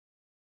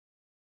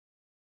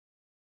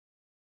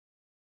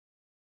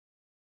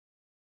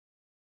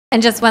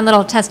And just one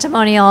little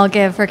testimonial I'll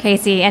give for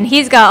Casey. And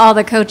he's got all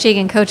the coaching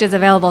and coaches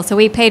available. So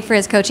we paid for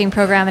his coaching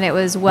program, and it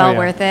was well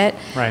worth it.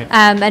 Right.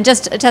 And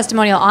just a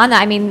testimonial on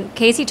that. I mean,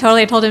 Casey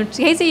totally told him,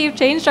 Casey, you've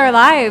changed our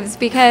lives.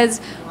 Because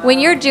when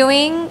you're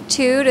doing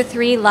 2 to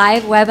 3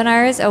 live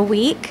webinars a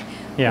week,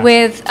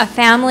 with a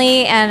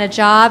family and a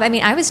job. I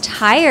mean, I was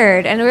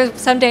tired, and there were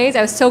some days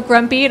I was so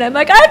grumpy, and I'm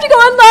like, I have to go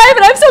on live,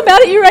 and I'm so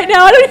mad at you right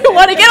now. I don't even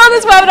want to get on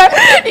this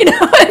webinar, you know.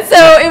 And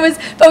so it was,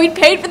 but we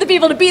paid for the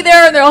people to be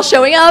there, and they're all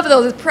showing up, and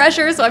all this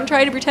pressure. So I'm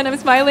trying to pretend I'm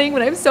smiling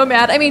when I'm so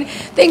mad. I mean,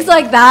 things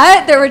like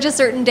that. There were just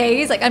certain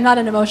days, like I'm not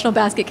an emotional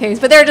basket case,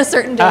 but there are just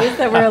certain days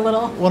that were a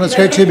little. Well, it's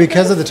great too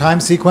because of the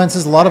time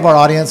sequences. A lot of our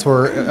audience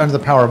were under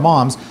the power of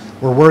moms.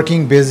 Were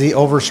working, busy,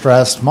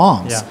 overstressed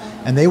moms. Yeah.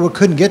 And they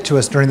couldn't get to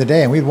us during the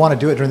day, and we'd want to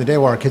do it during the day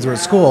while our kids were at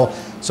school.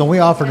 So when we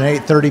offered an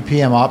 8:30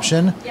 p.m.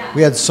 option,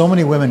 we had so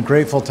many women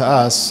grateful to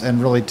us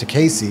and really to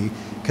Casey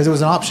because it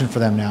was an option for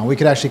them now. We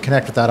could actually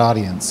connect with that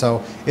audience.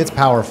 So it's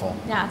powerful.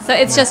 Yeah, so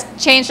it's just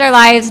changed our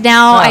lives.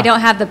 Now I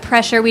don't have the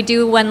pressure. We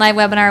do 1 live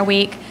webinar a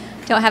week.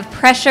 Don't have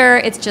pressure.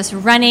 It's just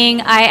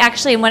running. I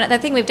actually, one other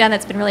thing we've done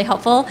that's been really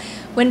helpful,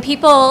 when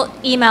people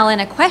email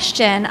in a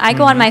question, I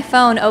go on my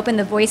phone, open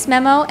the voice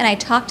memo, and I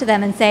talk to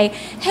them and say,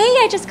 hey,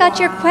 I just got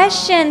your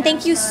question.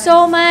 Thank you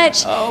so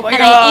much. Oh my and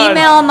God. I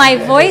email my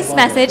voice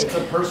message. It's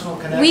a personal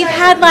connection. We've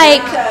had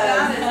like,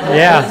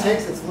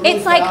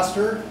 It's like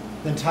faster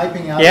than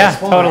typing out Yeah, his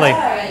phone. totally.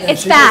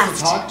 It's fast.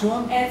 To talk to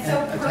him And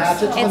so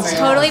attach it to the It's mail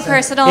totally and say,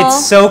 personal.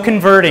 It's so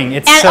converting.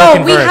 It's And so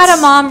we converts. had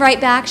a mom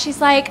write back. She's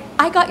like,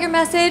 I got your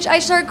message. I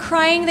started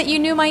crying that you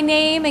knew my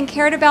name and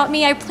cared about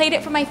me. I played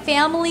it for my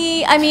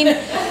family. I mean,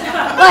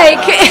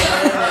 like,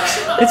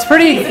 It's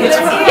pretty. It's,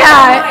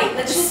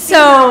 yeah.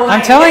 So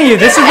I'm telling you,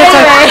 this is the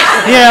type,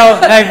 you know,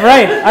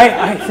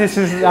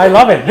 I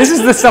love it. This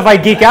is the stuff I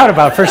geek out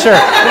about for sure.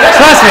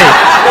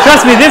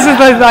 Trust me. This is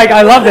like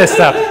I love this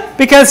stuff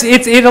because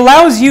it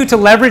allows you to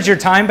leverage your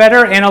time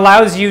better and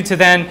allows you to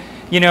then,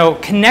 you know,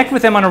 connect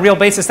with them on a real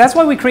basis. That's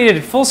why we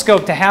created Full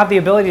Scope, to have the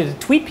ability to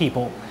tweet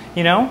people,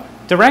 you know,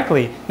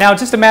 directly. Now,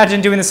 just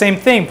imagine doing the same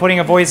thing, putting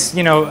a voice,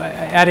 you know,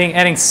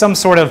 adding some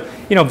sort of,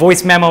 you know,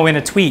 voice memo in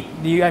a tweet.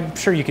 I'm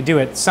sure you could do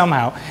it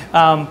somehow.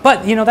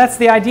 But, you know, that's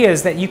the idea,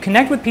 is that you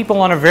connect with people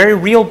on a very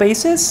real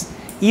basis.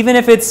 Even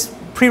if it's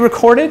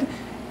pre-recorded,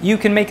 you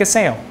can make a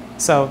sale.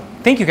 So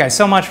thank you guys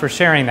so much for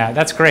sharing that.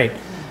 That's great.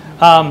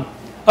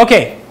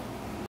 Okay,